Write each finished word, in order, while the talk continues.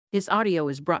This audio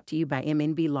is brought to you by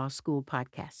MNB Law School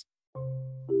Podcast.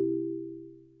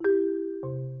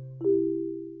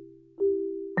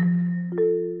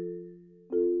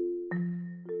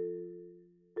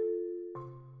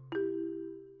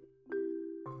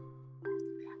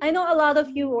 I know a lot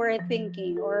of you are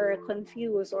thinking or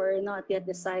confused or not yet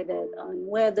decided on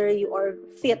whether you are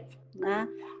fit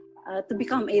to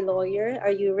become a lawyer.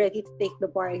 Are you ready to take the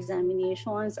bar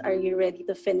examinations? Are you ready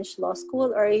to finish law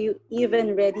school? Or are you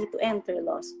even ready to enter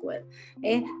law school?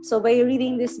 Okay? So by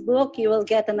reading this book, you will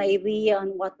get an idea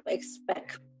on what to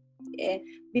expect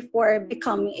before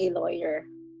becoming a lawyer.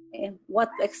 What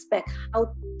to expect,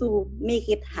 how to make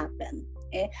it happen.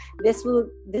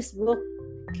 This book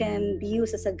can be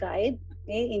used as a guide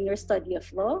in your study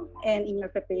of law and in your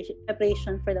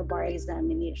preparation for the bar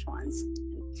examinations.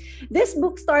 This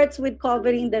book starts with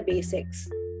covering the basics.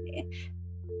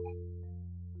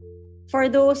 For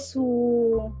those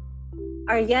who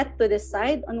are yet to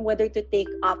decide on whether to take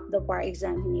up the bar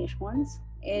examinations,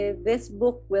 this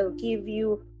book will give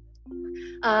you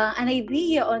an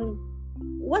idea on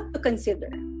what to consider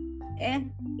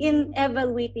in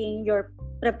evaluating your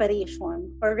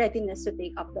preparation or readiness to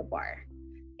take up the bar.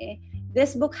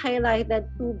 This book highlighted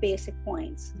two basic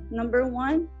points. Number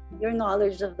one, your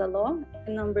knowledge of the law,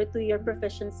 and number two, your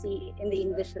proficiency in the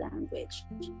English language.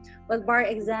 Well, bar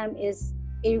exam is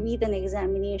a written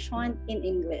examination in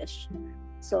English.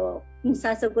 So, kung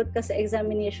sasagot ka sa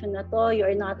examination na to, you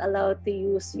are not allowed to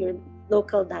use your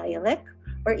local dialect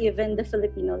or even the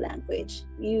Filipino language.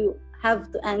 You have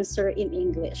to answer in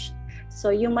English.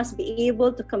 So, you must be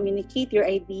able to communicate your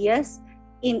ideas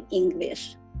in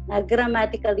English,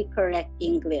 grammatically correct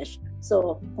English.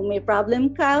 So, kung may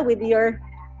problem ka with your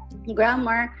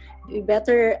grammar, you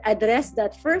better address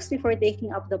that first before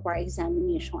taking up the bar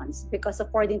examinations, because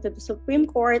according to the Supreme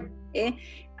Court, a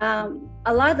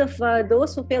lot of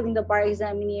those who failed in the bar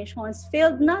examinations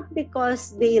failed not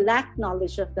because they lacked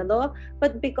knowledge of the law,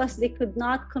 but because they could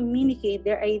not communicate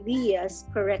their ideas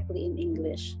correctly in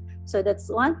English. So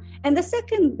that's one. And the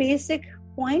second basic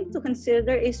point to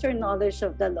consider is your knowledge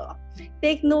of the law.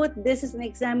 Take note, this is an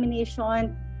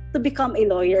examination to become a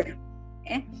lawyer.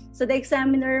 So the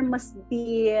examiner must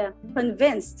be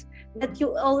convinced that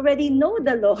you already know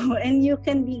the law and you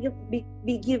can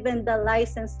be given the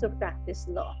license to practice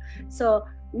law. So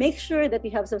make sure that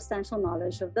you have substantial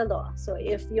knowledge of the law. So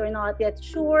if you're not yet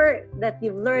sure that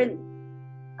you've learned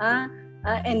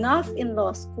enough in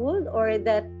law school, or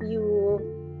that you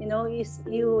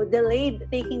delayed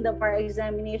taking the bar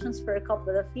examinations for a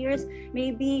couple of years,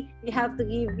 maybe you have to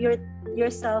give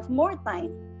yourself more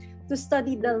time to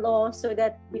study the law so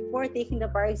that before taking the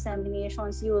bar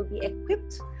examinations, you will be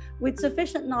equipped with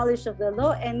sufficient knowledge of the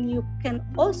law, and you can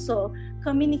also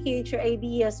communicate your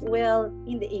ideas well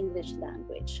in the English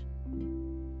language.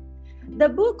 The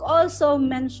book also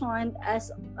mentioned as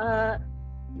that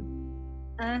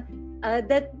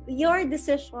your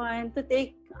decision to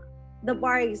take the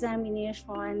bar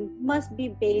examination must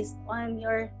be based on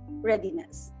your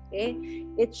readiness.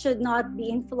 It should not be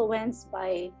influenced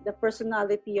by the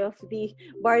personality of the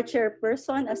bar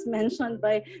chairperson, as mentioned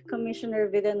by Commissioner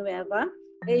Villanueva.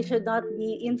 It should not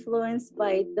be influenced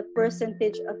by the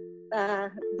percentage of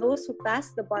those who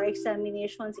passed the bar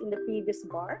examinations in the previous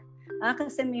bar.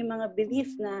 Kasi may mga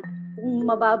belief na kung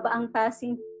mababa ang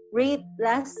passing rate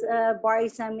last bar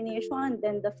examination,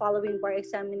 then the following bar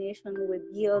examination would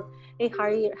yield a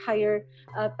higher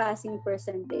passing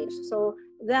percentage. So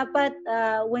dapat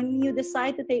when you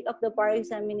decide to take up the bar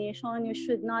examination, you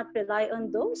should not rely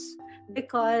on those,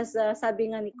 because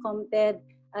sabi nga ni ComTed,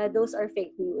 those are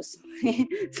fake news.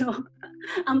 So,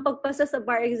 ang pagpasa sa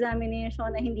bar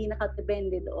examination ay hindi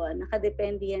nakadepende doon.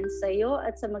 Nakadepende yan sa iyo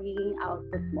at sa magiging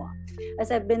output mo. As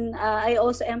I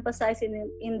also emphasize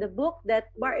in the book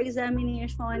that bar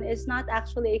examination is not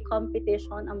actually a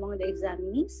competition among the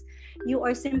examinees. You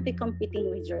are simply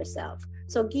competing with yourself.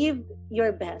 So give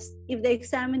your best. If the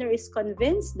examiner is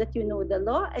convinced that you know the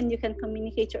law and you can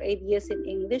communicate your ideas in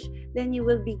English, then you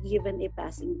will be given a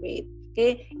passing grade.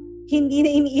 Okay? Hindi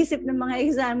na iniisip ng mga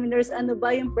examiners ano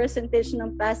ba yung percentage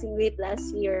ng passing rate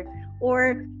last year,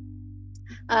 or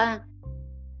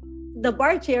the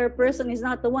bar chairperson is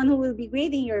not the one who will be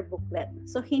grading your booklet.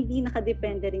 So hindi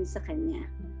nakadepende rin sa kanya.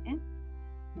 Okay?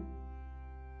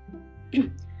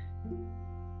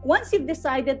 once you've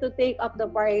decided to take up the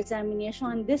bar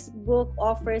examination, this book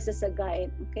offers as a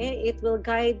guide. Okay, it will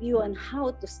guide you on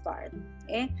how to start.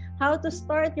 Okay, how to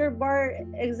start your bar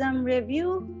exam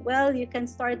review? Well, you can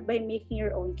start by making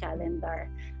your own calendar.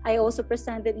 I also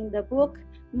presented in the book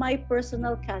my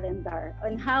personal calendar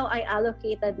on how I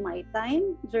allocated my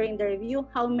time during the review,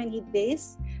 how many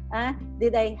days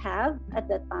did I have at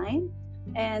the time,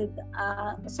 and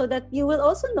so that you will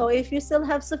also know if you still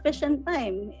have sufficient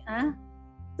time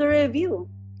to review.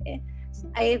 Okay?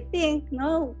 I think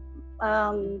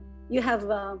you have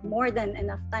more than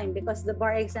enough time because the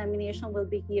bar examination will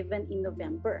be given in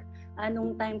November.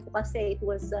 Nung time ko kasi it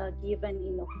was given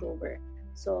in October.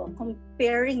 So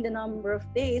comparing the number of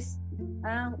days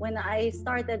when I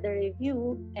started the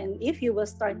review, and if you will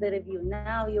start the review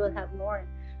now, you will have more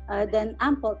than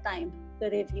ample time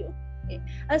to review. Okay.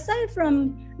 Aside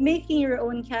from making your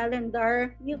own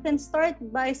calendar, you can start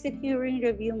by securing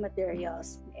review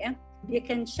materials. Okay? You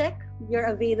can check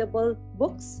your available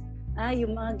books,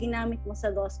 yung mga ginamit mo sa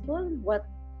law school, what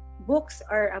books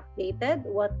are updated,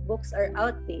 what books are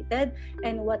outdated,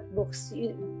 and what books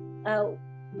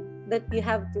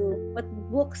what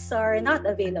books are not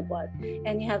available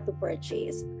and you have to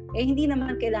purchase. Hindi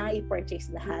naman kailangan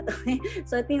i-purchase lahat.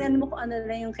 So, tingnan mo kung ano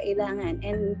lang yung kailangan.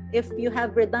 And if you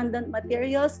have redundant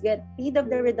materials, get rid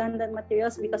of the redundant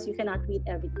materials because you cannot read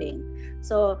everything.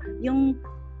 So, yung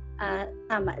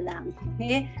tama lang.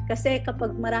 Kasi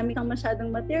kapag marami kang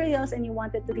masyadong materials and you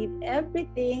wanted to read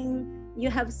everything, you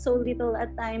have so little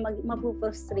at time,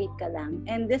 mapu-frustrate ka lang.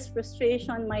 And this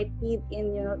frustration might lead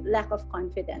in lack of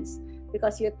confidence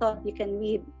because you thought you can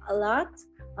read a lot,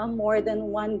 more than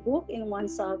one book in one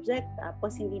subject,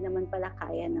 tapos hindi naman pala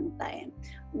kaya ng time.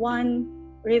 One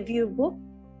review book,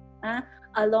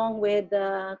 along with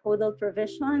the codal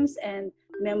provisions and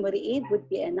memory aid would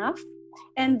be enough.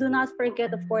 And do not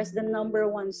forget, of course, the number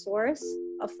one source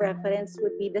of reference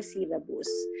would be the syllabus.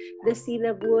 The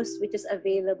syllabus, which is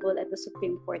available at the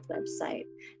Supreme Court website.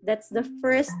 That's the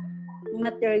first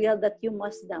material that you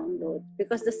must download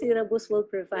because the syllabus will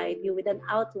provide you with an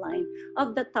outline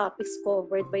of the topics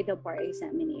covered by the bar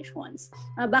examinations.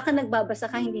 Baka nagbabasa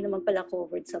ka, hindi naman pala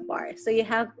covered sa bar. So you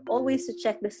have always to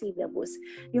check the syllabus.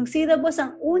 Yung syllabus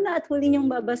ang una at huli niyong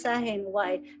babasahin.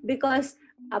 Why? Because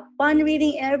upon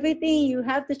reading everything, you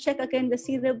have to check again the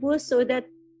syllabus so that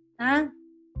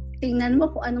tingnan mo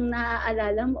kung anong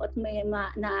naaalala mo at may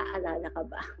naaalala ka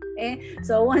ba.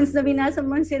 So once na binasa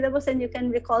mo ang syllabus and you can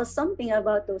recall something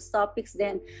about those topics,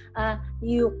 then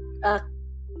you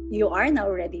are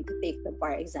now ready to take the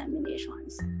bar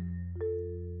examinations.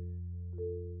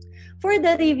 For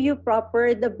the review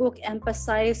proper, the book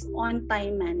emphasized on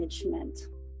time management.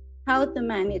 How to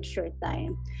manage your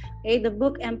time. The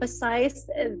book emphasized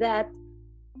that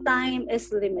time is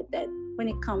limited when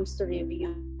it comes to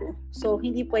review. So,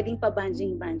 hindi pwedeng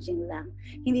pa-banjing-banjing lang.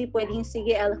 Hindi pwedeng,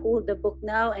 sige, I'll hold the book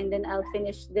now and then I'll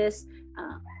finish this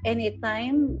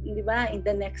anytime, di ba, in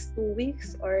the next 2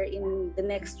 weeks or in the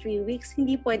next 3 weeks.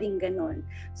 Hindi pwedeng ganon.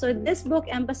 So, this book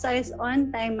emphasized on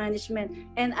time management,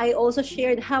 and I also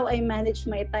shared how I manage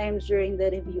my time during the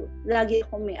review. Lagi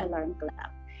akong may alarm clock.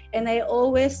 And I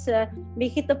always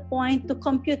make it a point to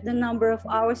compute the number of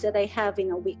hours that I have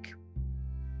in a week.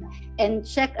 And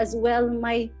check as well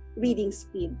my reading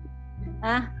speed.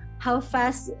 How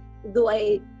fast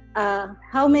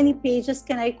how many pages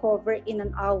can I cover in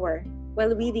an hour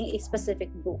while reading a specific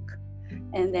book?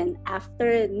 And then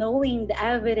after knowing the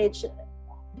average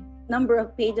number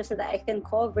of pages that I can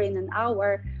cover in an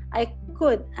hour, I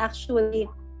could actually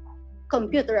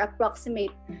compute or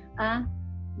approximate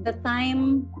the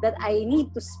time that I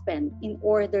need to spend in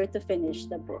order to finish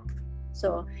the book.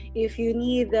 So if you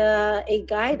need a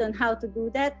guide on how to do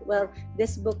that, well,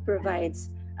 this book provides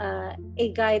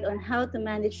a guide on how to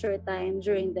manage your time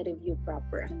during the review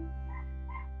proper.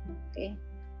 Okay.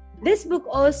 This book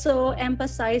also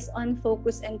emphasized on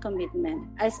focus and commitment.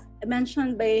 As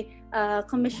mentioned by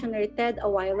Commissioner Ted a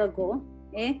while ago,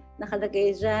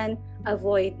 nakalagay dyan,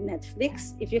 avoid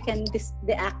Netflix. If you can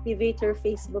deactivate your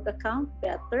Facebook account,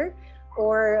 better.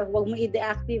 Or wag mo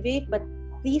i-deactivate, but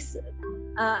please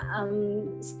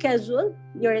schedule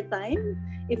your time.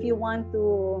 If you want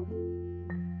to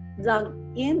log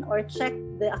in or check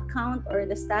the account or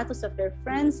the status of your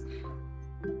friends,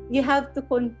 you have to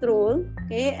control,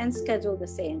 and schedule the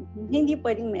same. Hindi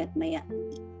pwedeng maya.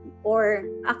 Or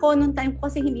ako nung time ko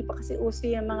kasi hindi pa kasi uso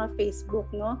yung mga Facebook,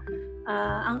 no?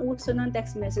 Ang uso ng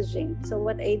text messaging. So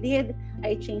what I did,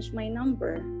 I changed my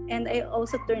number and I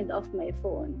also turned off my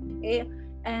phone. Okay?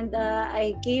 And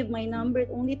I gave my number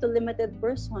only to limited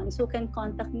persons who can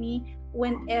contact me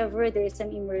whenever there is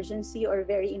an emergency or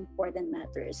very important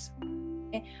matters.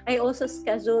 I also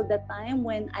schedule the time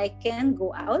when I can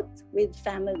go out with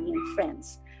family and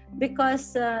friends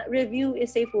because review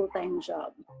is a full-time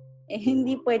job.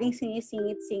 Hindi pwedeng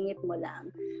sinisingit-singit mo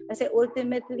lang. Kasi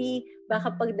ultimately,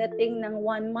 baka pagdating ng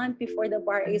 1 month before the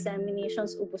bar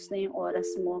examinations, ubos na yung oras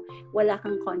mo, wala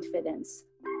kang confidence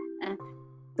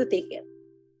to take it.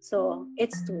 So,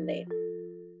 it's too late.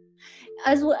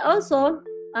 As well, also,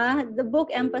 the book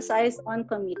emphasized on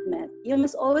commitment. You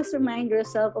must always remind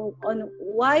yourself on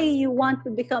why you want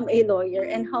to become a lawyer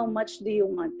and how much do you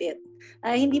want it.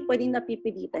 Hindi pwedeng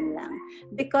napipilitan lang.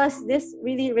 Because this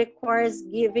really requires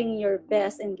giving your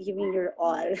best and giving your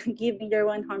all, giving your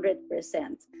 100%.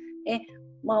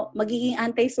 Magiging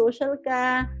anti-social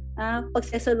ka,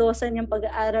 pagsesalosan yung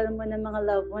pag-aaral mo ng mga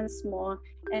loved ones mo,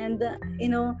 and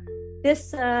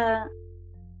this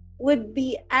would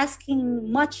be asking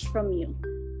much from you.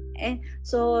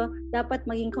 So, dapat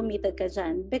maging committed ka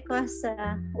dyan because,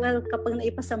 kapag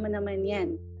naipasa mo naman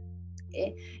yan,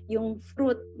 yung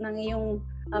fruit ng iyong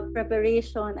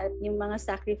preparation at yung mga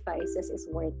sacrifices is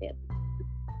worth it.